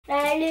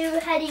Hello,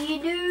 how do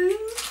you do?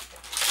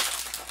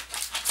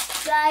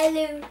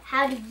 Hello,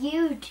 how do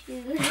you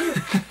do?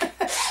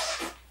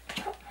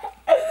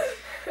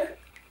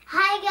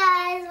 Hi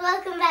guys,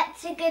 welcome back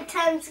to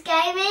Goodtimez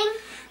Gaming.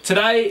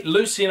 Today,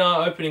 Lucy and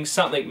I are opening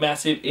something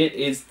massive. It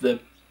is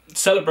the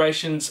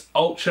Celebrations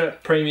Ultra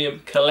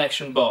Premium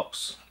Collection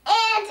Box.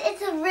 And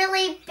it's a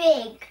really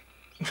big.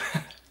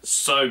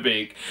 So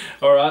big.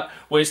 Alright,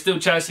 we're still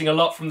chasing a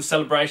lot from the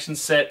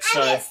Celebrations set. So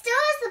And it still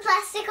has the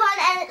plastic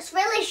on, and it's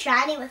really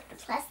shiny with the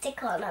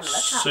plastic on the top.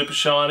 Super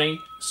shiny,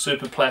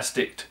 super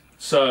plasticed.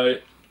 So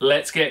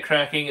let's get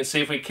cracking and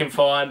see if we can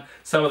find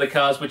some of the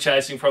cards we're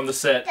chasing from the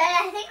set. Dad,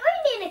 I think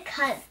we need to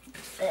cut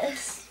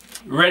this.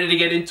 Ready to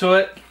get into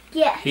it?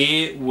 Yeah.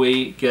 Here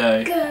we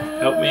go.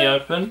 Help me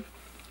open.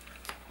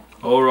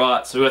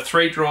 Alright, so we've got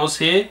 3 drawers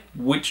here.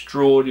 Which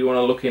drawer do you want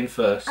to look in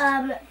first?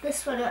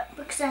 This one,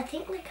 because I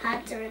think the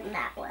cards are in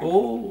that one.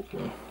 Oh,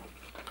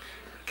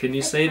 can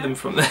you see them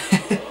from there?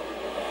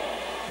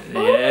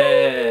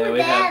 Ooh, we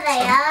have they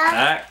some are.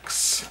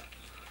 packs.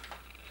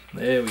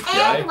 There we And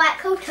go. white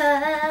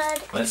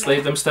card. Let's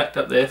leave them stacked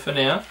up there for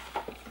now.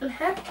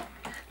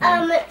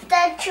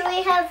 Dad, should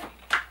we have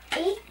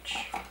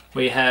each?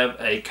 We have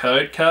a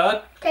code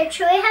card. Dad,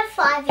 should we have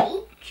 5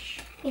 each?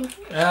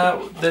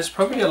 There's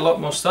probably a lot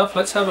more stuff.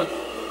 Let's have a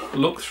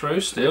look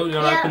through still. You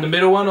want to Yeah. open the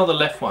middle one or the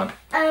left one?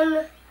 I don't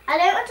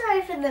want to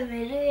open the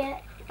middle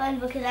yet,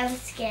 because I'm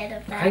scared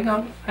of that. Hang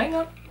on, hang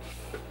on.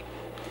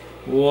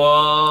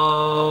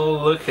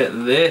 Whoa, look at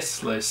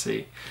this,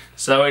 Lucy.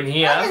 So in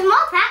here, Oh, there's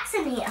more packs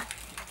in here.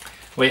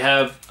 we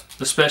have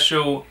the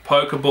special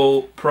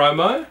Pokeball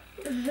promo.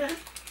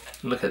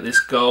 Look at this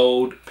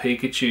gold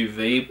Pikachu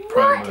V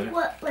promo.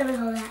 What? Let me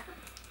hold that.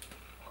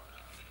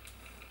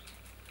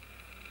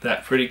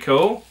 That pretty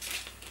cool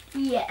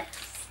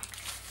Yes.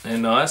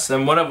 and nice.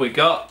 And what have we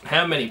got?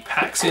 How many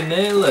packs in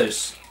there,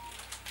 Luce?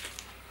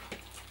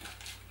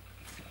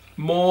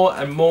 More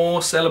and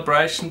more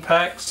celebration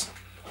packs.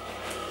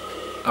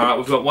 Alright,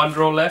 we've got 1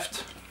 draw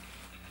left.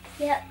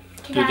 Yep.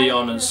 Do the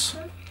honours.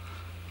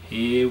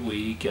 Here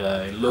we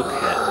go. Look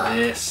at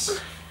this.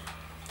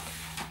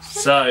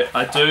 So,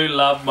 I do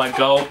love my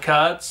gold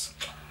cards.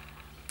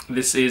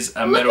 This is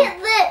a metal. Look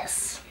at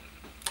this.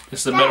 This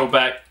is a metal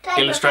back Dad,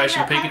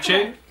 illustration look at that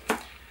Pikachu.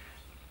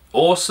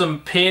 Awesome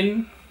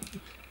pin.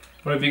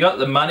 What have you got?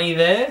 The money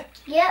there.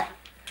 Yep.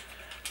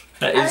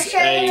 That I'll is show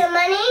you the a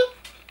money.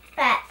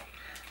 Back.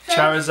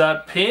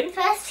 Charizard pin.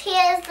 First,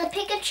 here's the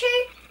Pikachu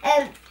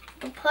and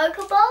the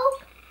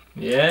Pokeball.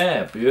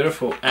 Yeah,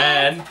 beautiful.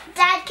 And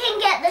Dad can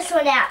get this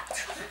one out.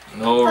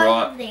 all Both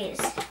right. of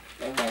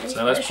these.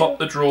 So let's pop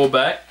the drawer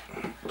back.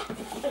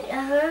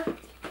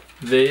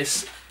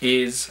 This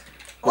is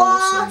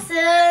awesome.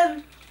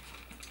 Awesome.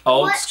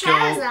 Old What school.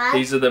 Charizard?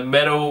 These are the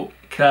metal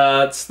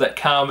cards that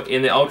come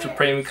in the Ultra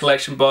Premium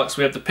Collection box.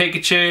 We have the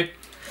Pikachu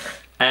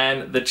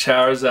and the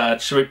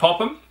Charizard. Should we pop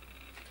them?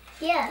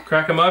 Yeah.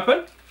 Crack them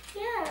open?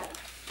 Yeah.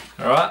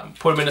 Alright,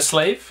 put them in a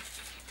sleeve.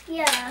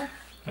 Yeah.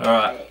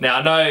 Alright, now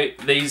I know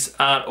these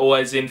aren't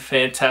always in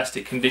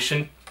fantastic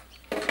condition,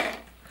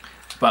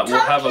 but we'll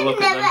have a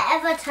look at them. Tom can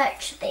never ever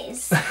touch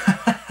these.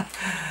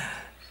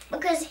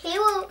 Because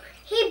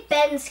he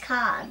bends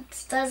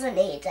cards, doesn't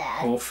he,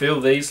 Dad? We'll feel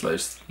these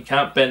loose. You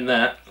can't bend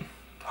that.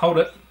 Hold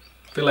it.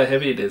 Feel how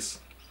heavy it is.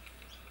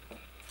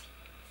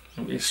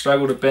 You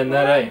struggle to bend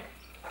that, eh?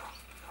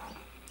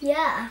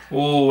 Yeah.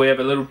 Oh, we have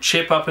a little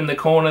chip up in the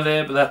corner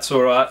there, but that's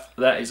alright.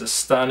 That is a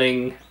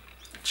stunning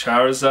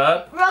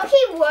Charizard. Rocky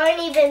won't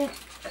even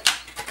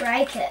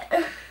break it.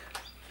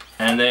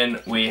 And then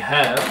we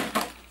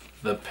have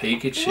the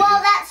Pikachu.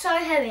 Well, that's so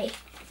heavy.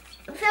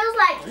 It feels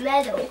like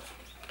metal.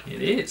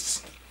 It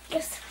is.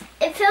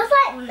 It feels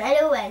like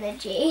metal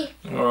energy.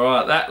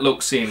 Alright, that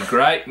looks in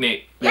great,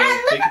 Nick. Yeah,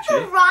 and look at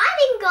the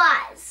writing,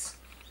 guys.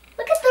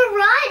 Look at the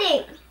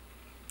writing.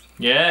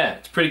 Yeah,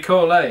 it's pretty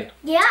cool, eh?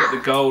 Yeah. It's got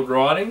the gold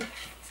writing.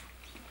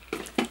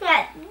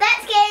 Right,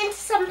 let's get into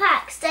some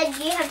packs. Dad,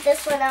 you have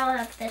this one, I'll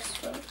have this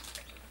one.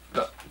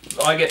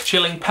 I get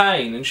Chilling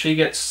Pain and she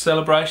gets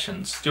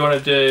Celebrations. Do you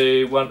want to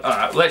do one?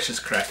 Alright, let's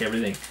just crack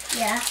everything.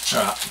 Yeah.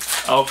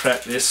 Alright, I'll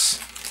crack this.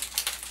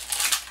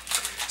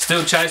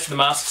 Still chasing the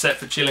master set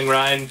for Chilling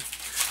Rain,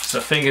 so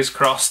fingers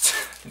crossed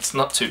it's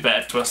not too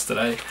bad to us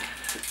today.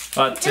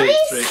 1, 2, Do we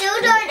 3, still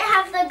 4. don't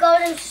have the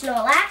golden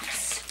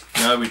Snorlax?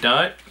 No, we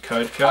don't.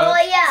 Code card. Oh,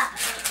 yeah.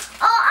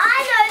 Oh,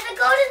 I know, the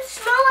golden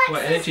Snorlax.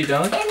 What energy,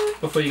 darling?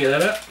 Before you get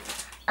that up.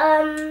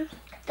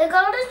 The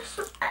golden...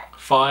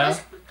 Fire.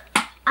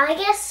 I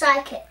guess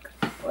psychic.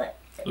 What?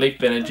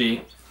 Leaf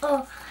energy.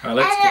 Oh. Alright,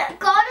 let's And get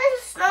golden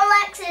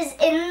Snorlax is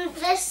in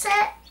this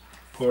set.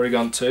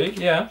 Porygon 2.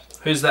 Yeah.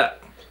 Who's that?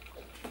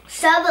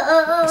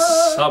 Subtle.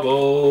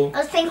 Subble. I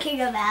was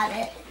thinking about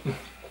it.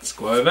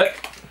 Squirvik.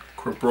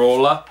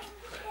 Crabrawler.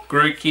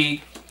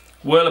 Grookey.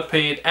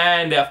 Whirlipede.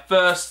 And our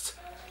first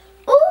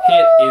Ooh.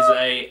 hit is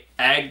a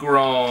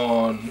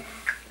Aggron.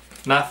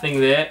 Nothing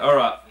there.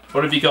 Alright.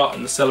 What have you got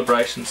in the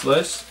Celebrations,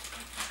 Luce?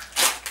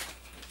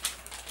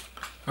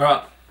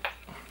 Alright.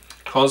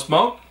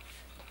 Cosmog.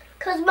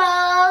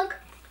 Cosmog.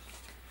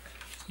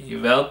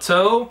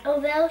 Yveltal.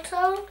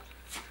 Yveltal.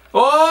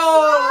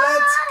 Oh,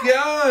 let's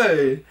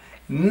go!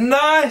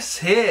 Nice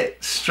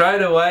hit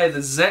straight away. The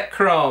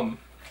Zekrom.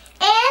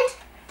 And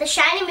the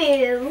shiny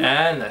Mew.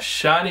 And the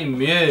shiny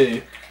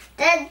Mew.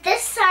 Then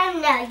this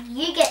time now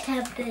you get to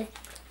have the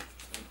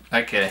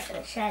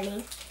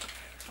shiny.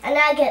 And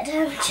I get to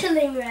have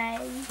Chilling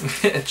Rain.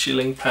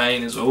 Chilling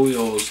Pain is all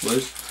yours,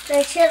 Liz.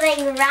 The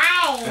Chilling Rain.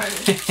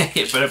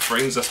 Yeah, but it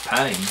brings us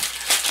pain.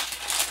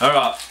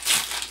 Alright.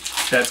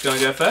 Dad's going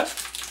to go first.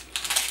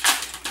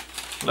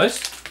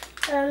 Liz?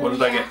 What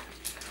did I get?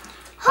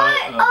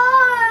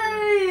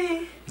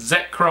 Oh!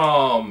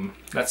 Zekrom.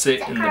 That's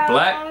it in the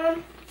black.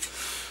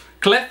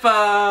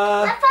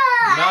 Cleffa.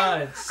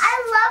 Nice. I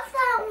love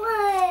that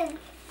one.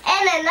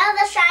 And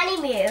another shiny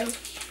Mew.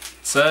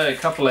 So, a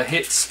couple of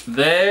hits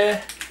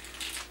there.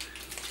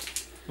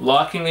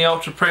 Liking the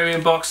Ultra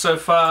Premium box so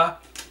far.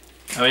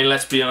 I mean,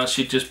 let's be honest,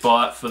 you'd just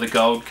buy it for the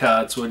gold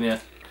cards, wouldn't you?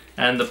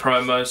 And the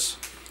promos.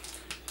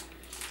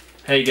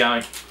 How you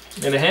going?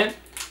 In a hand?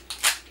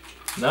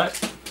 No?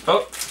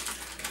 Oh.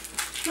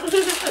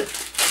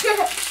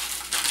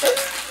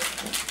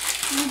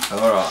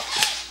 Alright.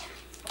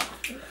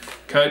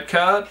 Code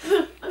card.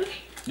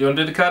 You want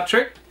to do the card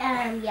trick?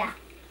 Yeah.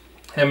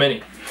 How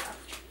many?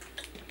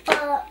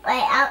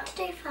 Wait, out to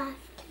do 5,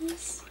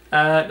 please.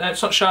 No,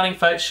 it's not Shining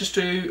Fates, just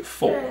do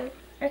 4.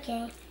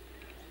 Okay.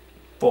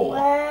 4.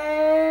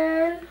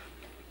 1,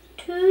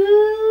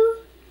 2,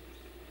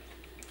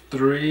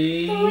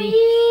 3.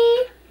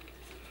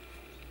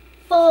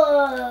 4.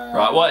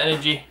 Right, what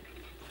energy?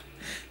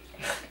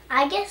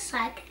 I guess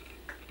psychic.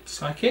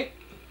 Psychic?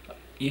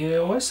 Yeah, I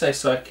always say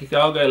psychic.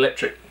 I'll go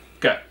electric.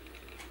 Go.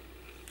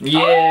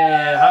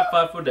 Yeah, high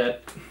five for Dad.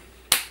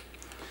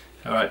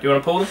 Alright, do you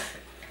want to pull them?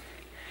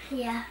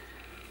 Yeah.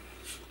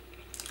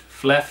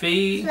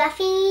 Fluffy.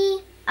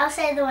 Fluffy. I'll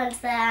say the ones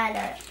that I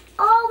know.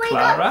 Oh, we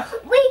Clara.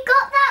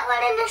 got that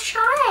one in the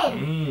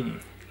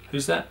shine.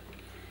 Who's that?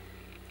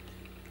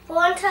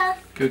 Haunter.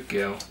 Good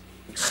girl.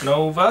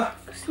 Snova.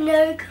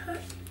 Snow cone.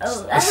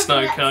 Oh, A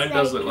snow cone.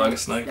 Does look like a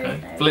snow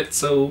cone.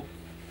 Blitzel.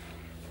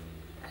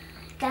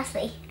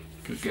 Ghastly.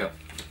 Good girl.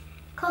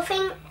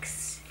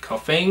 Coughings.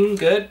 Coughing.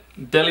 Good.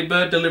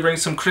 Delibird delivering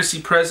some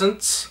Chrissy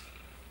presents.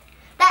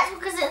 That's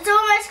because it's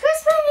almost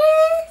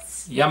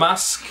Christmas.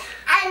 Yamask.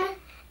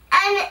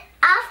 And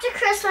after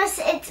Christmas,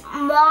 it's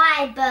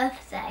my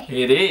birthday.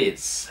 It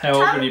is. How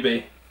old will you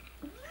be?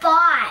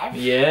 5.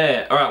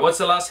 Yeah. Alright, what's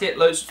the last hit,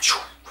 Luz?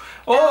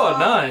 Oh,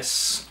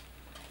 nice.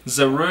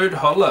 Zarude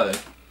Hollow.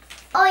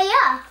 Oh,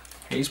 yeah.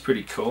 He's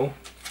pretty cool.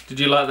 Did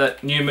you like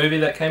that new movie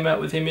that came out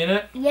with him in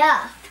it?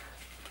 Yeah.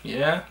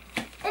 Yeah?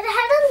 It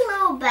had a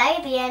little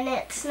baby and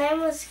its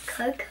name was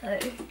Coco.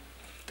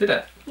 Did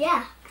it?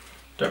 Yeah.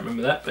 Don't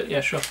remember that, but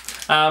yeah, sure.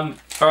 Alright,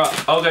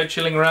 I'll go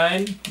Chilling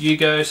Rain. You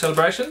go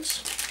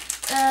Celebrations?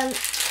 Yeah.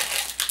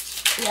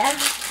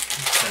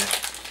 Okay.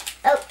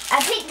 Oh,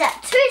 I picked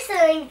up 2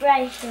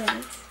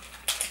 celebrations.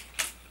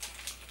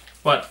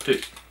 1,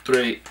 2,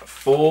 3,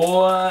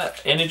 4.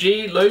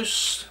 Energy,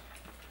 loose.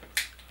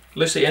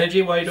 Lucy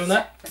Energy, why are you doing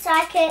that?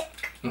 Psychic.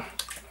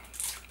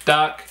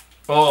 Dark.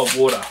 Oh,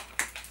 water.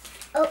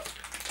 Oh.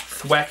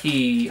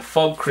 Thwacky,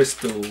 Fog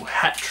Crystal,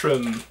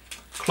 Hatchram,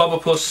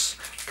 Clobberpuss,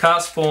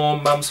 Cast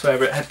Form, Mum's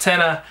favourite,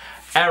 Hatena,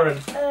 Aaron,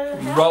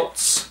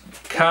 Roltz,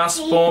 Cast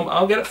Form.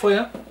 I'll get it for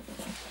you.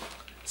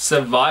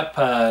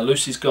 Survivor.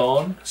 Lucy's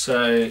gone,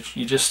 so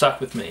you just stuck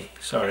with me.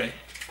 Sorry.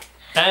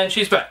 And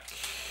she's back.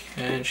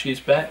 And she's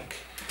back.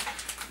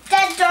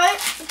 Dad,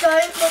 don't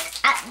look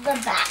at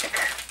the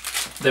back.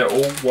 They're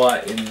all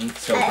white in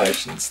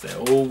Celebrations. They're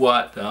all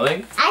white,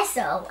 darling. I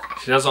saw white.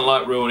 She doesn't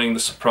like ruining the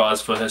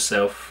surprise for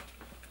herself.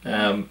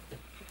 Alright.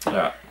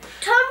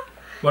 Tom.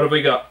 What have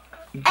we got?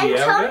 And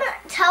Dialga? Tom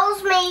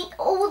tells me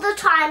all the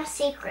time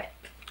secrets.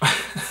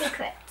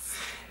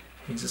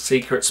 He's a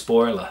secret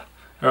spoiler.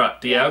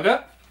 Alright,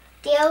 Dialga.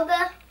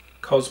 Dialga.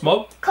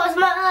 Cosmob.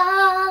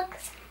 Cosmog.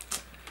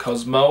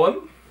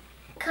 Cosmoem.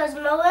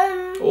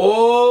 Cosmoem.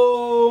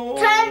 Oh!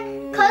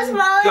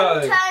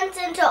 Cosmoem turns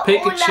into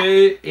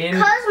Pikachu in.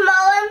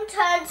 Cosmoem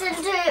turns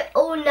into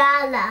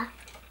Unala.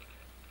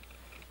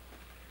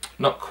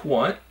 Not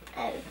quite.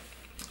 Oh.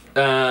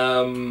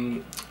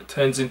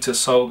 Turns into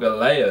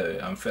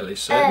Solgaleo, I'm fairly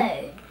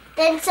certain. Oh.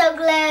 Then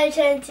Solgaleo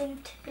turns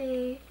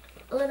into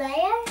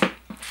Uleo?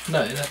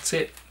 No, that's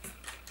it.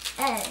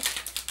 Oh.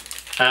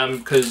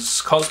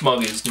 Because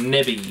Cosmog is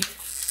Nebby.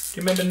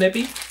 Do you remember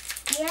Nebby?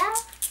 Yeah.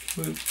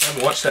 We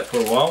haven't watched that for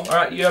a while.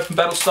 Alright, you open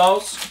Battle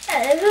Styles.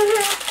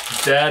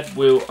 Oh. Dad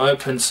will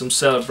open some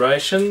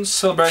Celebrations.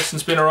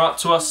 Celebration's been alright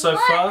to us so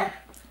far.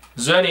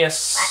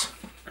 Xerneas.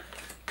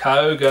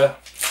 Kyogre.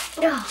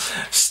 Oh.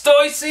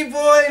 Stoicy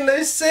boy,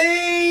 Lucy!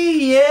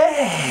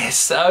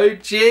 Yes!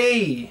 OG!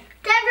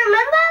 Dad,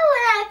 remember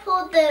when I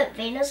pulled the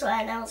Venusaur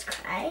and I was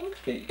crying?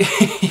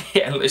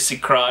 Yeah, Lucy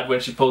cried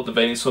when she pulled the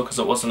Venusaur because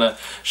it wasn't a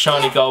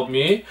shiny gold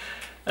Mew.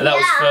 And that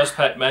was first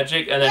pack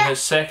magic. And then her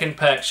second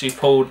pack she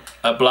pulled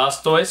a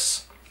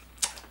Blastoise.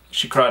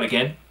 She cried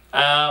again.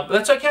 But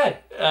that's okay.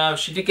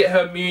 She did get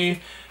her Mew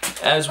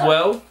as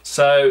well,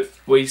 so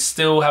we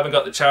still haven't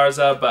got the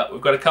Charizard, but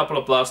we've got a couple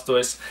of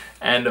Blastoise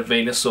and a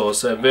Venusaur,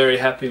 so very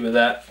happy with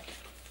that.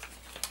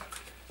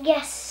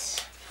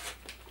 Yes.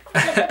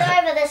 Flip it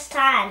over this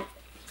time.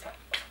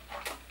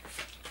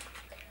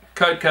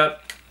 Code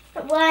cut.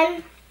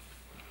 1,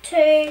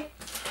 2,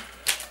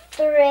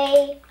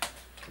 3,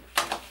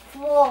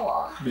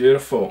 4.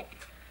 Beautiful.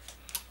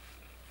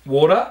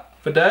 Water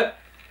for Dad.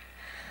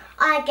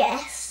 I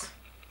guess.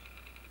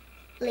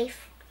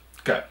 Leaf.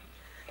 Go.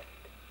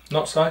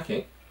 Not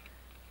psychic.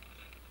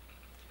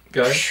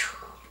 Go.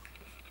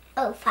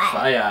 Oh, fire.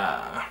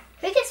 Fire.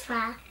 Who gets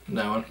fire?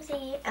 No one. Is it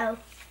you? Oh.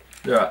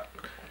 Right.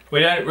 We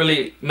don't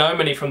really know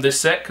many from this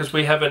set because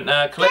we haven't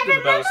collected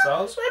the Battle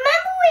Styles.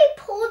 Remember we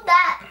pulled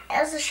that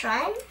as a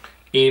shrine?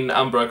 In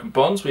Unbroken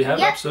Bonds we have,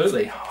 Yep.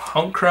 absolutely.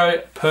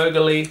 Honchkrow,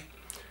 Pergly,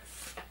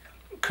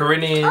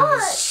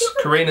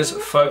 Karina's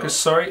Focus,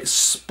 sorry.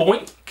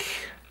 Spoink.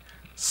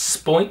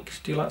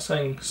 Spoink. Do you like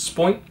saying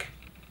Spoink?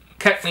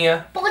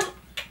 Cacnea. Boink.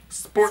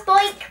 Spoink.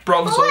 Spoink.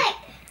 Bronzor. Spoink.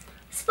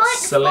 Spoink.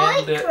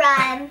 Salandit. Spoink.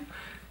 Rhyme.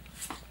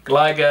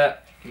 Gligar.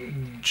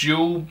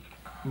 Jewel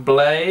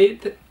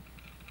Blade.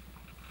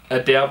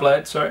 Dow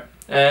Blade, sorry.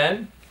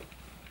 And...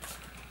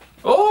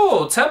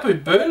 oh, Tapu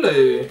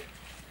Bulu.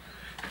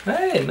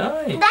 Hey,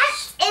 nice.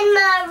 That's in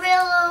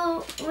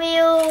the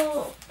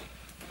real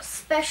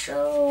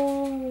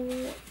special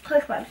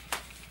Pokemon.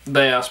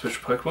 They are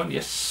special Pokemon,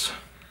 yes.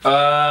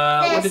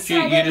 What did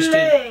you just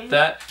did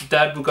that.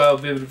 Dad will go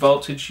Vivid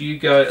Voltage, you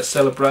go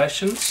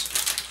Celebrations.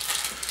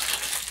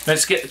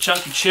 Let's get the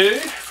Chunky Chew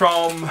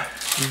from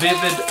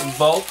Vivid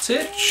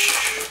Voltage.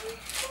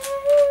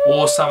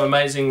 Or some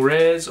amazing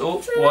rares.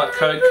 Oh, white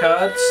code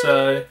card.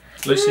 So,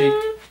 Lucy,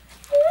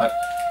 I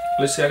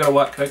got a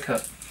white code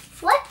card.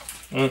 What?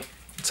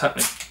 What's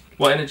happening?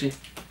 What energy?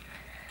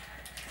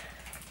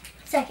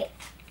 Psychic.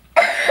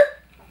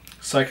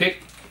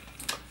 Psychic.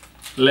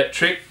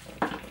 Electric.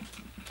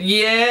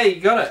 Yeah, you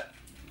got it.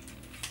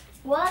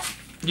 What?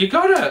 You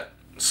got it.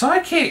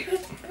 Psychic.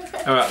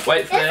 Alright,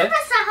 wait for there.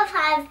 This is the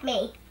half of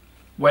me.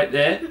 Wait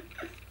there.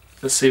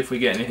 Let's see if we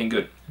get anything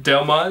good.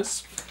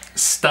 Delmise.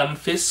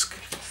 Stunfisk.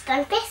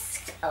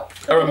 Stunfisk. Oh.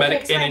 Aromatic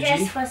let me fix my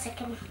Energy. dress for a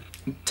second.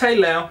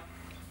 Taillow.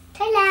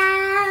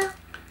 Hello.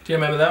 Do you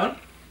remember that one?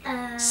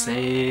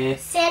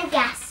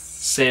 Sandgas.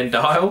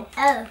 Sandile.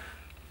 Oh.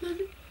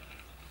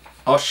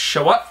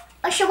 Oshawott.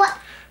 Osha what?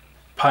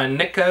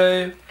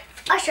 Pineco.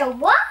 Osha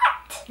what?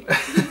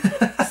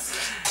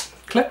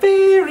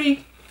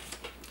 Clefairy.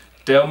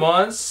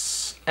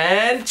 Delmise.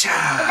 And Char.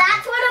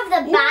 That's one of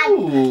the bad.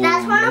 Ooh,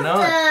 that's one of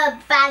nice. the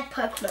bad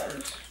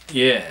Pokemon.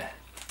 Yeah.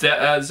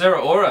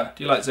 Zeraora.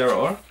 Do you like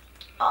Zeraora?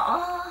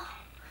 Oh.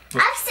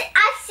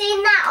 I've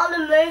seen that on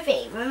a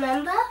movie.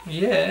 Remember?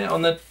 Yeah,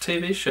 on the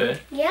TV show.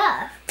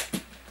 Yeah.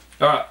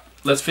 Alright,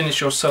 let's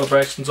finish your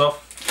celebrations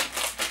off.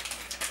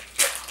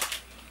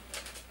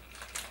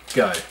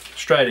 Go.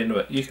 Straight into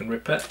it. You can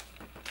rip it.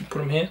 Put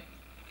them here.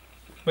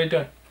 What are you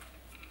doing?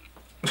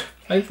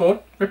 Lean forward.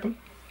 Rip them.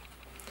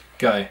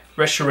 Go.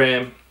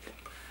 Reshiram.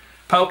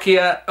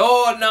 Palkia.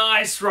 Oh,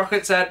 nice!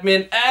 Rockets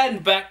admin.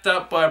 And backed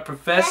up by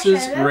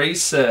Professor's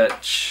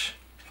Research.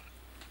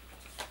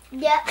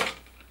 Yep.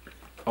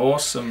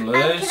 Awesome,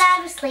 Luz. Can I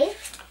have a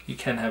sleeve? You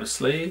can have a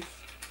sleeve.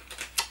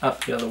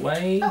 Up the other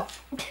way. Oh.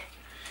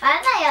 Why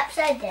are they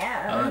upside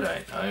down? I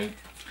don't know.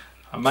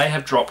 I may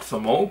have dropped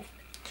them all.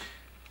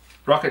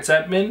 Rockets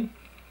admin.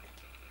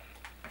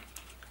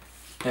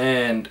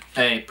 And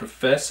a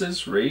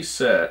Professor's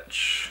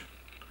Research.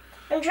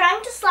 I'm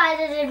trying to slide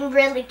it in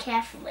really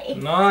carefully.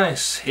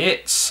 Nice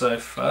hits so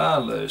far,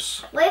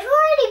 Luz. We've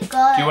already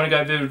got... Do you want to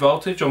go Vivid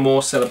Voltage or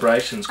more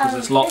celebrations? Because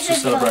there's lots of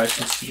Vivid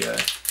celebrations to go.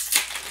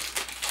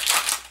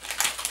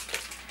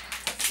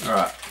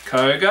 Alright,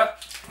 Koga,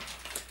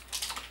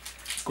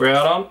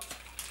 Groudon,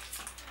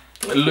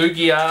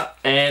 Lugia,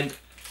 and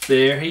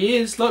there he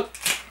is, look.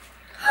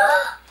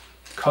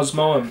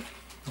 Cosmoem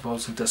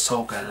evolves into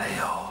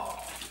Solgaleo.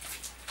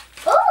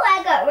 Oh,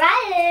 I got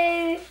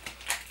Railu.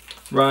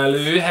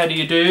 Railu, how do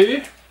you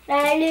do?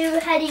 Railu,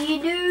 how do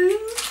you do?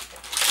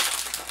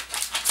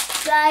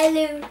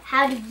 Railu,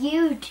 how do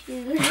you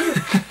do?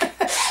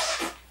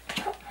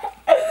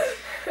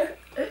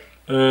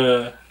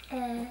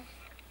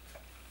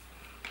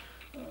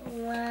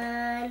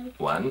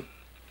 One.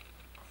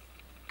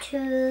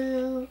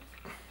 2,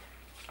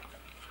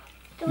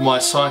 3. My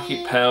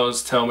psychic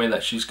powers tell me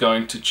that she's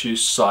going to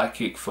choose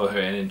psychic for her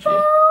energy.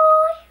 4.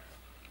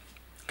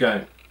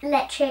 Go.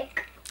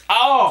 Electric.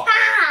 Oh!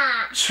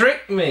 Ah!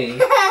 Trick me!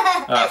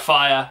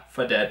 Fire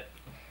for Dad.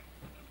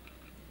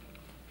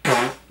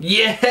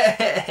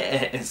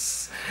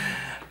 Yes!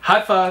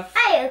 High five!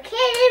 Are you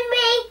kidding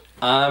me?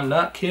 I'm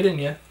not kidding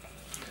you.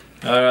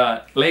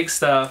 Alright, League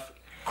Staff.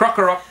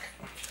 Crocorock.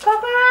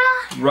 Kokora.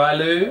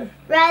 Railu.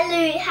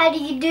 Railu, how do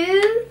you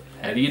do?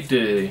 How do you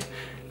do?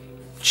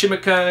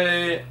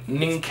 Chimico,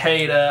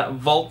 Nincada,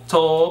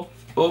 Voltorb,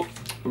 oh,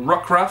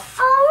 Rockruff,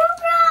 Oh,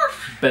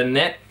 rough.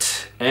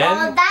 Banette,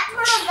 And that's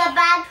one of the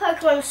bad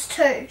Pokemons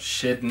too.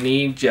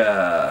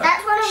 Shedinja.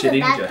 That's one of the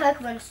bad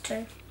Pokemons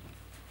too.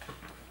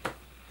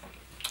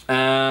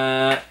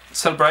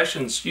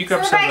 Celebrations. You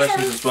grab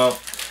celebrations as well.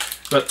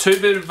 We've got 2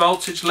 Vivid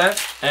Voltage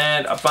left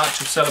and a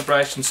bunch of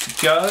celebrations to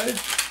go.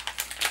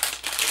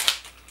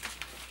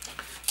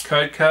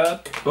 Code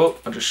card. Oh,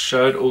 I just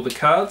showed all the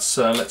cards,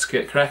 so let's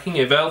get cracking.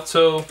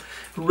 Yveltal,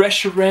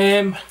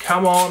 Reshiram,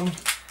 come on.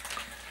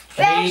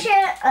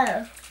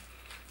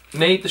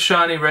 Need the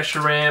shiny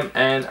Reshiram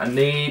and I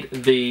need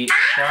the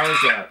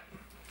Charizard.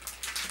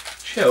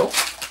 Chill.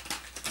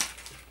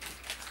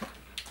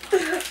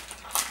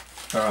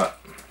 Alright.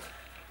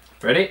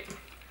 Ready?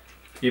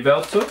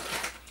 Yveltal.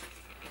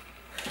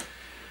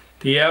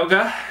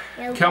 Dialga.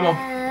 Come on.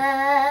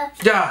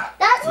 Yeah.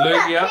 That's what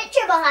that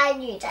picture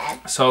behind you,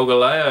 Dad.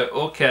 Solgaleo.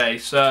 Okay,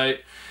 so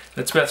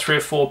that's about 3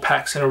 or 4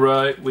 packs in a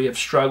row we have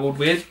struggled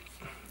with.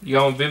 You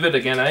going Vivid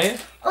again, are you? Wait,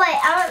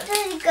 I want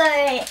to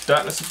go...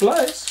 Darkness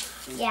Ablaze?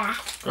 Yeah.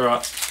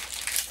 Alright.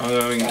 I'm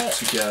going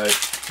to go...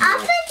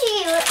 After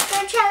you,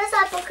 go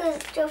Charizard because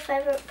it's your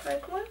favourite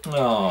Pokemon.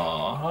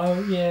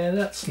 Oh, yeah,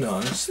 that's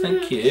nice.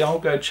 Thank you. I'll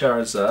go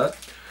Charizard.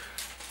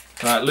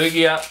 Alright,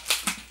 Lugia.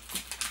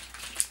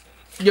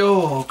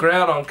 Yo,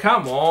 Groudon,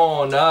 come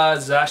on.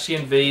 Zashi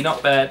and V,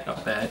 not bad,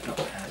 not bad, not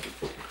bad.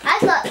 I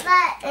got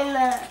that in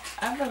the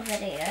other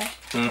video.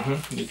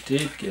 You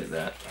did get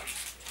that.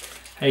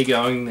 How you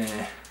going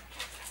there?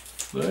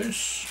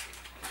 Loose.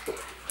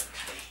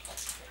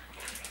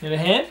 In a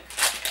hand?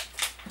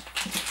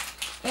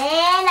 And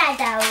I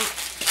don't.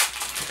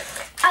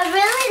 I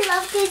really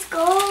love these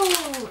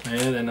gold.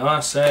 Yeah, they're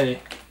nice, eh?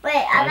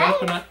 Wait,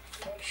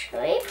 should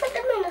we put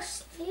them in a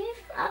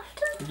sleeve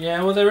after?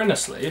 Yeah, well, they're in a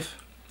sleeve.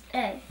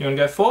 Oh. You want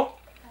to go 4?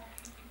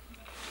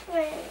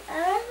 Wait, I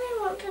only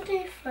want to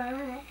do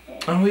 5.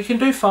 Oh, we can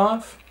do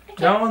 5.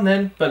 Okay. Go on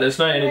then, but there's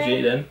no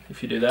energy then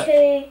if you do that.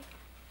 2,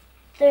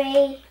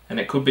 3. And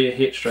it could be a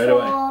hit straight 4,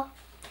 away.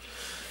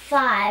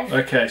 5.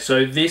 Okay,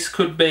 so this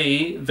could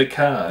be the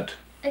card.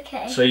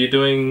 Okay. So you're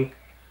doing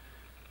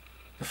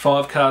the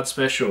 5 card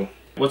special.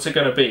 What's it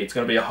going to be? It's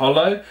going to be a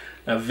holo,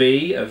 a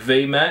V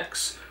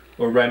Max,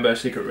 or a Rainbow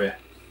Secret Rare.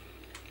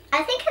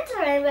 I think it's a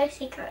Rainbow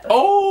Secret Rare.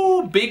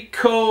 Oh, big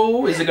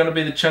call. Is it going to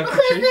be the Chunky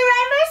Because Chew? the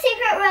Rainbow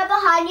Secret Rare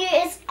behind you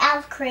is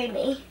our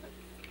creamy.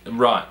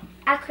 Right.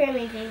 Our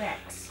creamy V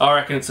Max. I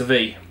reckon it's a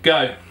V.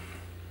 Go.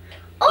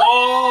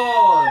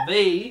 Oh,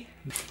 V.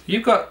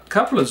 You've got a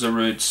couple of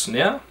Zarudes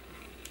now.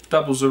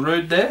 Double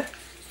Zarude there.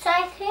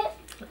 Psychic.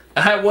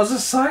 It was a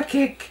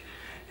Psychic.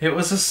 It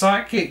was a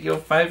Psychic, your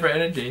favourite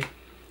energy.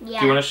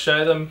 Yeah. Do you want to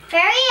show them?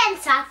 Fairy and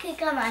Psychic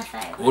are my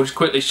favourite. We'll just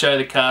quickly show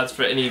the cards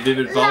for any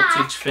Vivid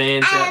Voltage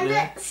fans out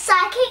there. And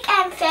Psychic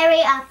and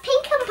Fairy are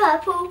pink and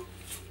purple.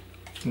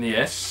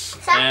 Yes.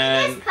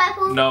 Psychic is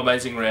purple. No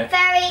Amazing Rare.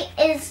 Fairy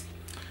is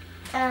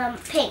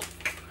pink.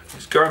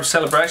 Let's grab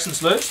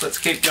celebrations loose. Let's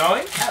keep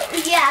going. Oh,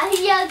 yeah,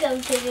 you're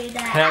going to do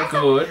that. How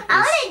good?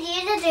 I wanted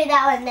you to do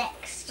that one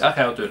next.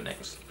 Okay, I'll do it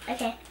next.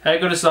 Okay. How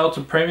good is the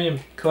Ultra Premium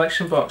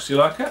Collection Box? You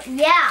like it?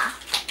 Yeah.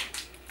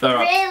 All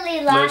right.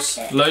 Really like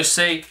it.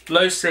 Lucy. Can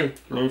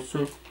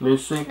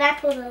I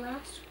pull the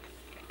last?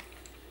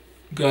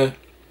 Go.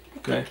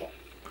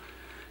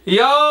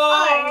 Yo,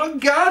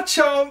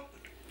 Garchomp.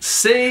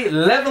 See,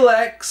 level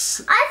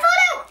X. I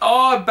thought it.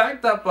 Oh,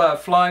 backed up by a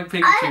flying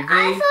Pikachu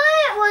I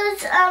thought it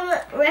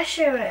was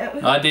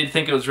Reshiram. I did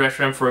think it was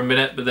Reshiram for a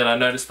minute, but then I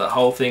noticed the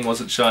whole thing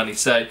wasn't shiny.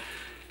 So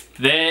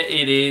there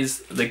it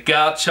is, the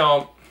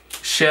Garchomp.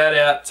 Shout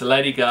out to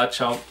Lady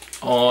Garchomp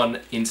on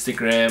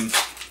Instagram.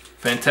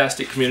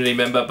 Fantastic community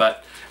member,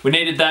 but we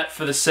needed that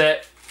for the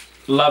set.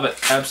 Love it,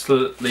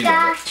 absolutely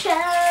love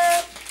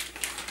it.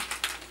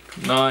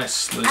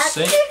 Nice,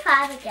 Lucy. Let's do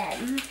 5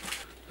 again.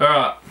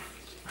 Alright.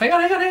 Hang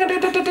on.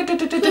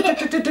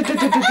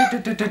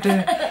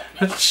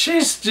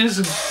 She's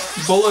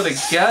just bullet a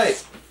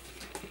gate.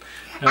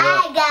 I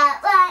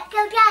got what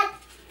you got.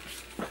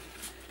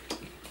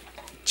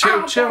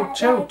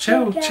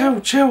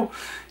 Chill.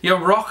 You're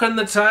rocking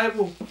the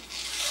table.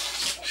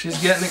 She's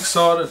getting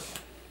excited.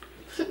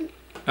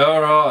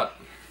 Alright.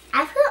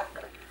 I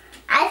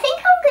think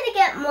I'm going to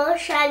get more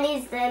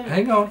shinies than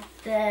Hang on.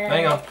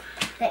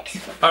 next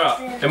one.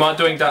 Alright, am I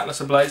doing Darkness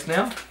Ablaze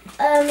now?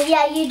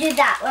 Yeah, you do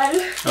that one.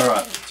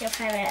 Alright. It's your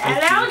favourite.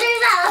 And I'll do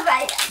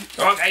Celebration.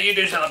 Okay, you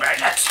do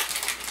Celebrations.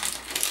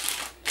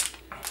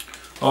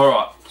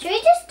 Alright. Should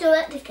we just do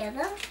it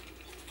together?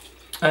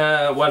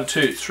 1,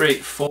 2, 3,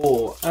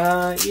 4.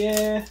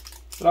 Yeah.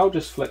 But I'll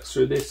just flex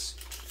through this.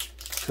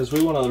 Because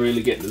we want to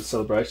really get into the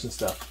celebration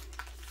stuff.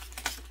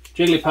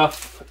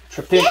 Jigglypuff,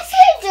 Trapinch, Yes, we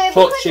do,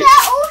 because Torchic,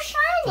 they're all shiny.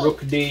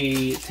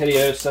 Rookidee,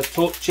 Tediosa,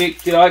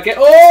 Torchic. Did I get...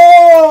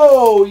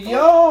 Oh,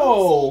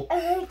 yo!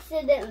 I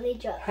accidentally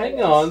dropped Hang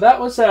this. on, that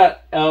was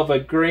that Alva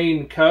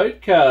Green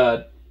code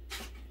card.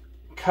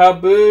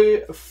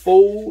 Kaboo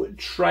Full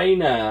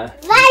Trainer.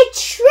 They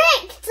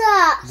tricked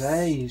us!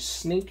 They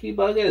sneaky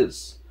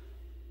buggers.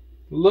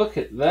 Look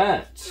at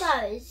that.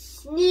 So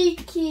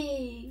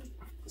sneaky.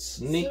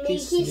 Sneaky.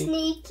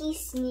 Sneaky.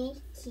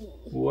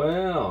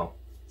 Wow.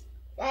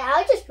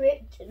 I just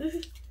ripped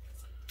them.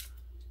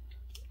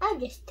 I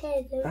just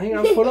tear them. Hang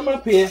on, put them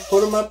up here.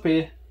 Put them up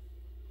here.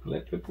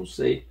 Let people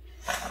see.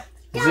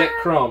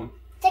 Zekrom.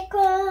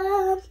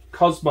 Zekrom.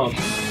 Cosmo.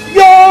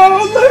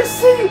 Yo,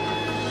 Lucy!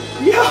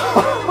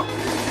 Yo!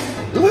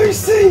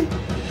 Lucy!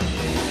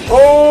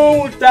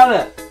 Oh, we've done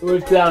it.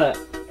 We've done it.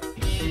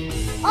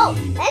 Oh,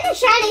 and a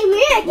shiny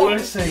Mew again.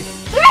 Lucy.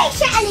 3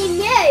 shiny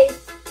Mews.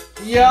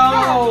 Yo!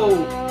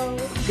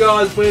 Oh.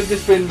 Guys, we've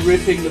just been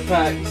ripping the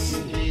packs.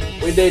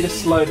 We need to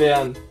slow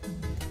down.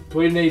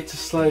 We need to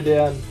slow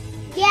down.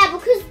 Yeah,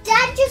 because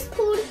Dad just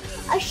pulled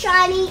a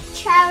shiny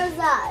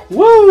Charizard.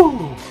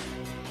 Woo!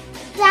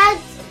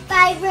 Dad's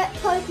favourite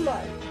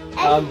Pokemon. And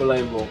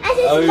Unbelievable. And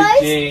his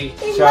OG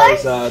his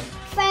Charizard. most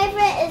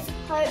favourite is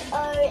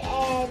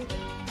Ho-Oh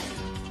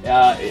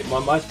and... My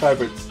most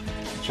favourite's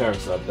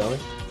Charizard, darling.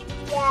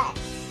 Yeah.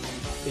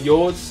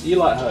 Yours? You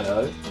like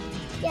Ho-Oh?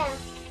 Yeah.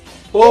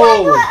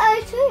 Oh! You like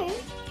Ho-Oh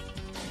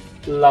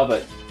too? Love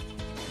it.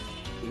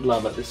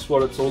 Love it. This is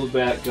what it's all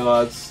about,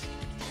 guys.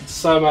 It's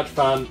so much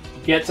fun.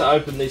 Get to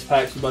open these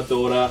packs with my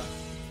daughter.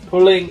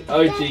 Pulling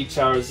OG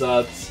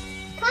Charizards.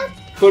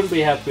 Couldn't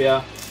be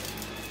happier.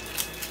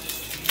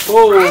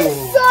 Oh. I'm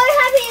so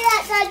happy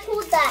that Dad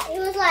pulled that. He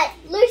was like,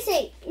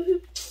 Lucy.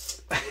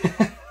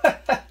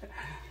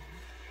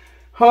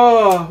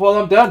 Oh, well,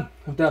 I'm done.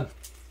 I'm done.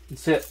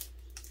 That's it.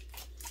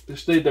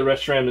 Just need the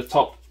rest round to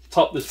top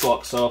this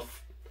box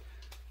off.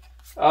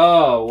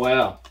 Oh,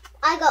 wow.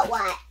 I got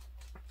white.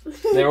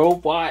 They're all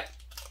white.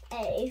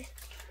 Hey.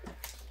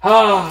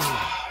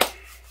 Ah.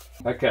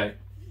 Okay.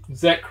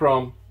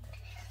 Zekrom.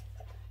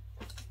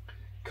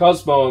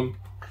 Cosmoem.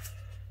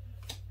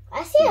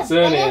 I see a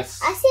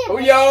Xerneas. I see a Oh,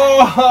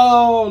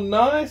 yo!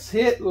 Nice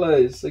hit,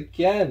 Liz.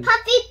 Again.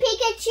 Puppy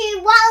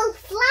Pikachu while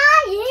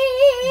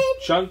flying.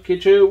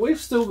 Chunkichu. We've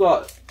still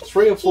got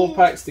 3 or 4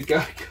 packs to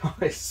go,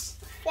 guys.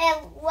 Yeah,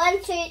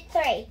 1, 2,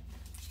 3.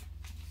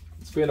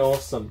 It's been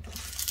awesome.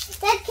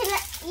 Dad,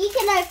 you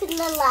can open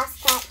the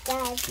last pack,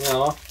 Dad.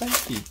 Oh,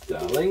 thank you,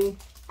 darling.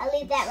 I'll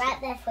leave that right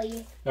there for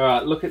you. All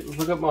right, look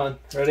at mine.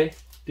 Ready?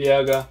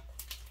 Dialga.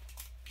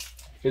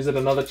 Is it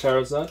another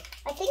Charizard?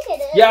 I think it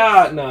is.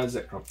 Yeah, no, it's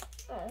Zekrom.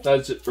 Oh.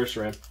 That's it,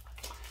 Reshiram.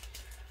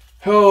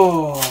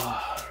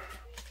 Oh,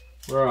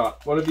 right.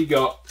 What have you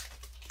got?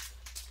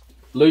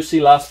 Lucy,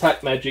 last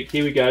pack magic.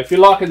 Here we go. If you're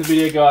liking the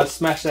video, guys,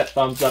 smash that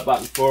thumbs up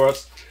button for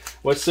us.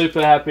 We're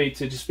super happy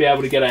to just be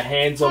able to get our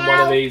hands on one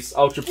of these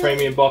ultra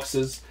premium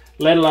boxes,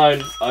 let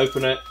alone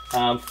open it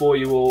for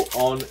you all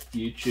on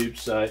YouTube.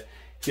 So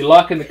if you're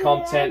liking the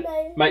content,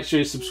 make sure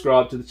you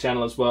subscribe to the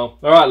channel as well.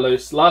 All right,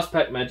 Luce, last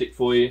pack magic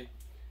for you.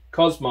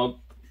 Cosmog.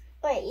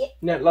 Wait,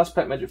 No, last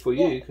pack magic for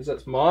you, because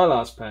that's my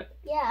last pack.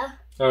 yeah.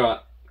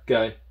 Alright,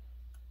 go.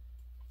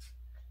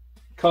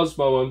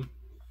 Cosmoem.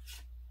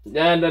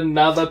 And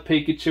another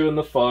Pikachu in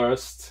the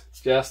forest.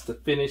 Just to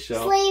finish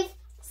off.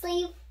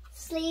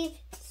 Sleeve.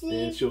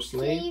 There's your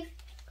sleeve.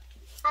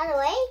 Out of the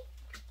way.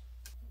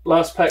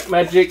 Last pack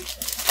magic.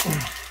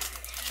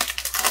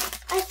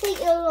 I think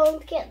you're going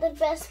to get the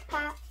best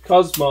pack.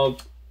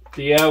 Cosmog.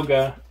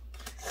 Dialga.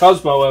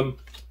 Cosmoem.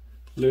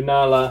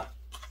 Lunala.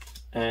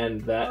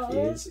 And that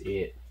is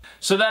it.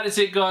 So that is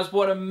it, guys.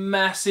 What a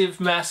massive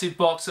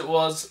box it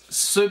was.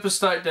 Super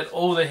stoked at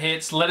all the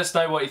hits. Let us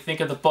know what you think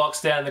of the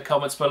box down in the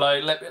comments below.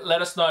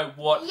 Let us know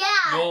what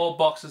your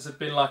boxes have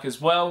been like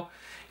as well.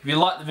 If you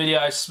liked the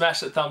video, smash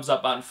that thumbs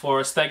up button for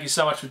us. Thank you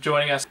so much for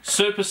joining us.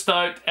 Super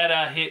stoked at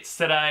our hits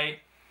today.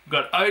 We've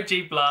got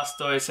OG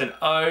Blastoise and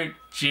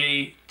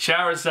OG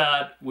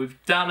Charizard. We've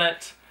done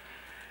it.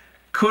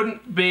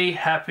 Couldn't be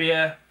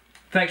happier.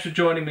 Thanks for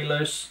joining me,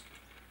 Luce.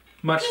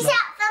 Much love. Peace out,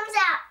 thumbs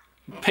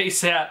out.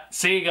 Peace out.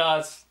 See you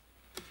guys.